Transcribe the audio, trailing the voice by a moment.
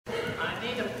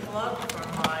need a plug for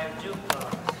my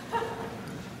jukebox.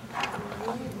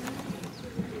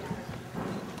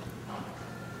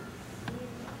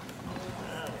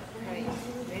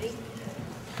 Ready?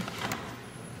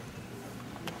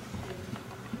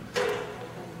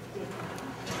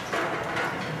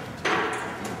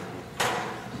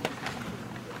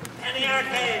 Any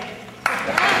arcade.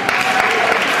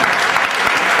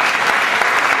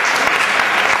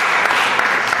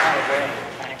 Oh, great.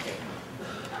 Thank you.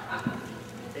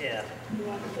 Yeah. You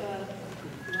want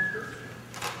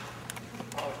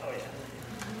Oh, yeah.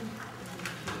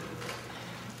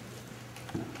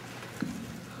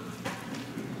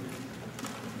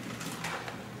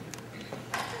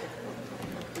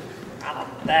 I'm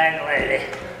a bag lady.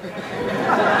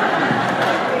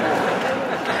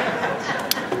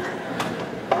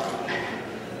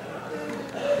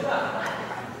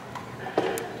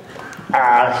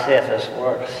 Let's see if this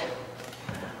works.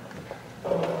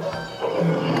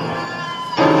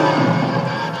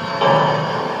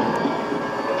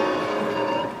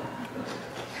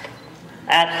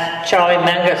 That's Charlie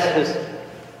Mingus, who's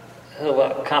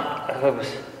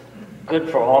good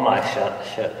for all my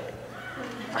shit.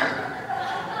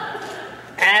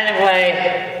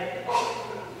 Anyway,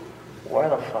 where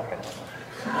the fuck am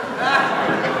I?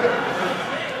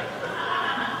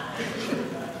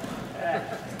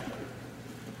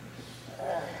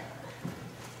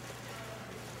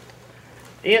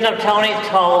 You know, Tony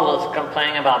Toll was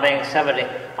complaining about being 70.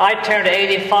 I turned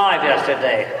 85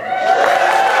 yesterday.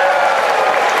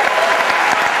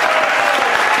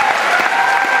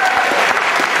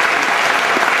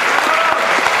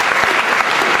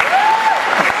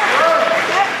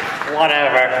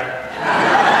 Whatever.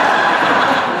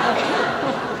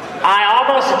 I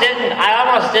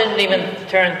almost didn't even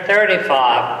turn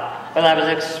 35, but I was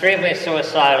extremely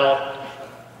suicidal.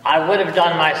 I would have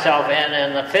done myself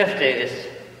in the 50s.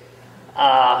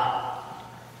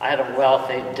 I had a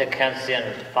wealthy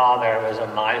Dickensian father who was a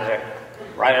miser,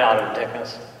 right out of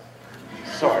Dickens,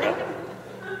 sort of.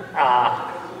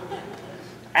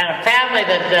 And a family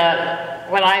that,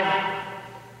 when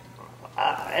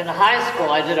in high school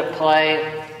I did a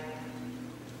play,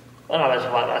 when I was,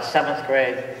 seventh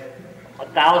grade,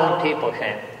 1,000 people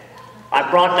came. I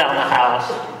brought down the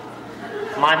house.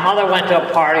 My mother went to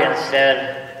a party and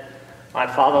said, my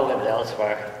father lived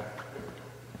elsewhere.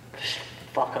 Just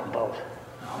fuck them both.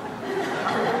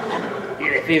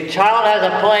 If your child has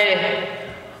a play,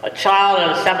 a child in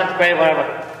the 7th grade,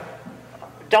 whatever,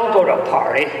 don't go to a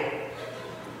party.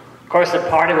 Of course, the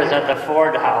party was at the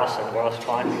Ford house in Grosse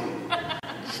Pointe.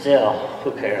 Still,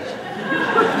 who cares?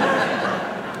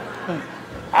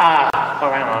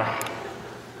 Where am I?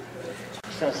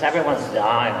 Since everyone's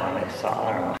dying on me, so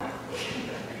I don't know.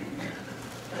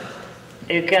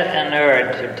 You get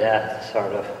inured to death,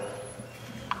 sort of.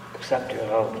 Except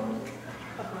you're old.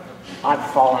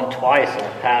 I've fallen twice in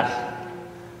the past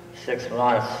 6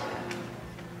 months.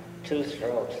 2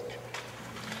 strokes.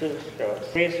 2 strokes.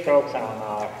 3 strokes in an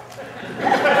hour.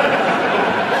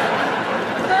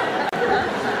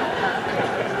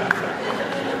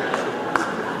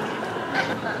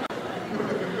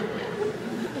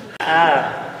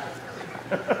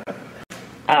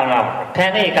 I don't know.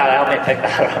 Penny, you gotta help me pick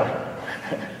that up.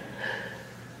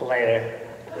 Later.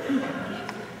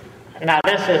 Now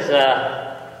this is,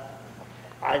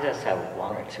 I just have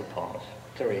 1 or 2 poems.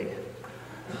 3.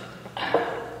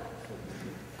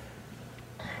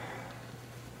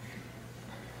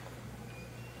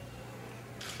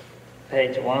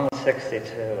 Page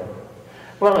 162.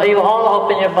 Well, you all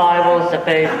open your Bibles to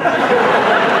page...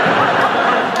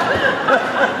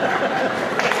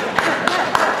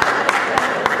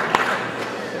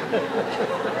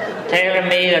 Taylor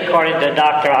Mead, according to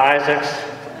Dr. Isaacs.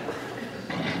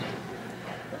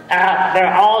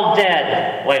 They're all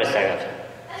dead. Wait a second.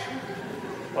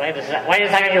 Wait a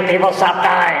second, you people, stop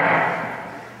dying.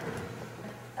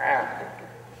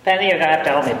 Penny, you're going to have to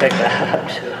help me pick that up,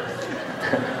 too.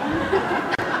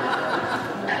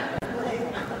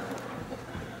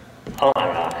 Oh my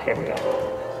God, here we go.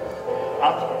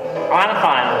 Oh, I'm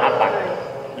fine.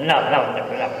 No.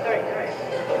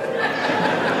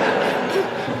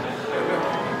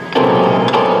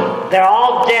 They're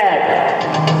all dead.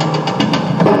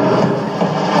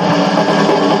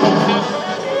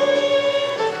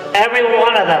 Every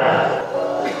one of them.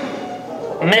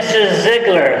 Mrs.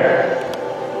 Ziegler,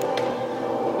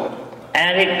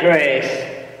 Annie Grace,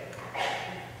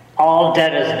 all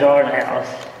dead as doornails.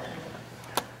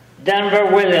 Denver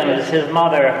Williams, his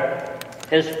mother,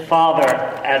 his father,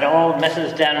 and old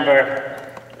Mrs.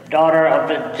 Denver, daughter of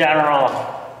the general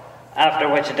after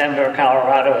which Denver,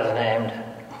 Colorado is named,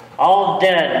 All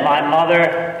dead. My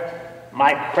mother,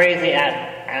 my crazy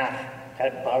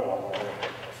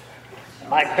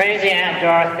my crazy Aunt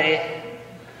Dorothy,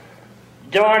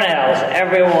 doornails,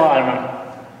 everyone.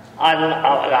 I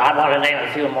want to name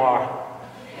a few more.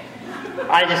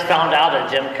 I just found out that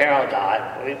Jim Carroll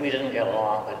died. We didn't get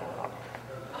along. But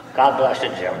God bless you,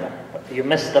 Jim. You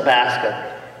missed the basket.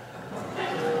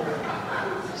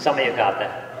 Some of you got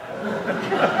that.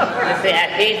 You see,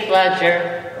 Heath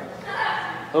Ledger,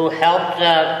 who helped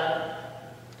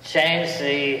change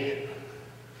the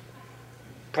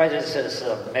prejudices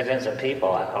of millions of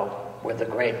people, I hope, with the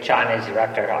great Chinese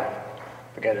director, I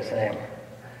forget his name.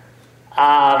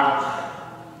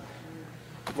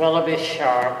 Willoughby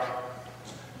Sharp,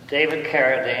 David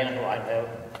Carradine, who I knew,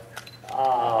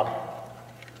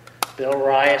 Bill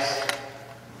Rice,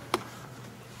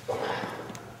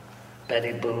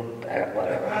 Betty Boop,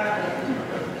 whatever.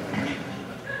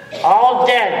 All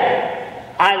dead.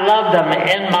 I love them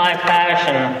in my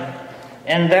fashion,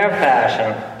 in their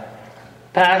fashion.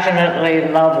 Passionately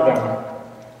love them.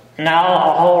 Now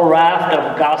a whole raft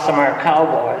of gossamer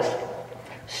cowboys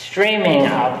streaming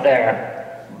out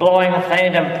there, blowing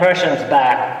faint impressions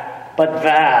back, but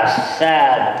vast,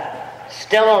 sad,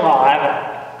 still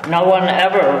alive. No one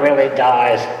ever really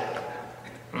dies.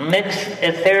 Mixed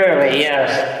ethereally,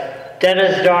 yes, dead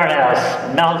as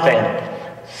doornails, melting,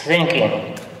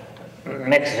 sinking,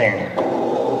 mixing.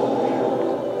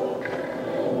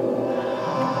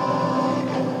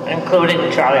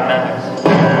 Including Charlie Mingus.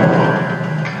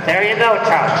 There you go,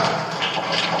 Charlie.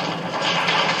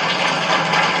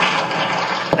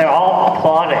 They're all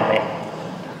applauding me.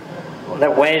 They're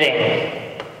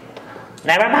waiting.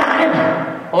 Never mind.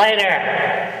 Later.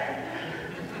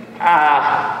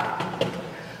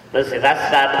 Let's see, that's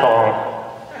that poem.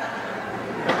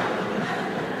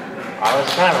 I was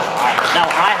trying to...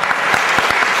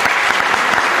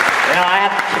 I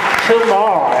have two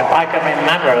more, if I can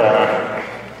remember them.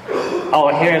 Oh,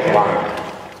 here's one.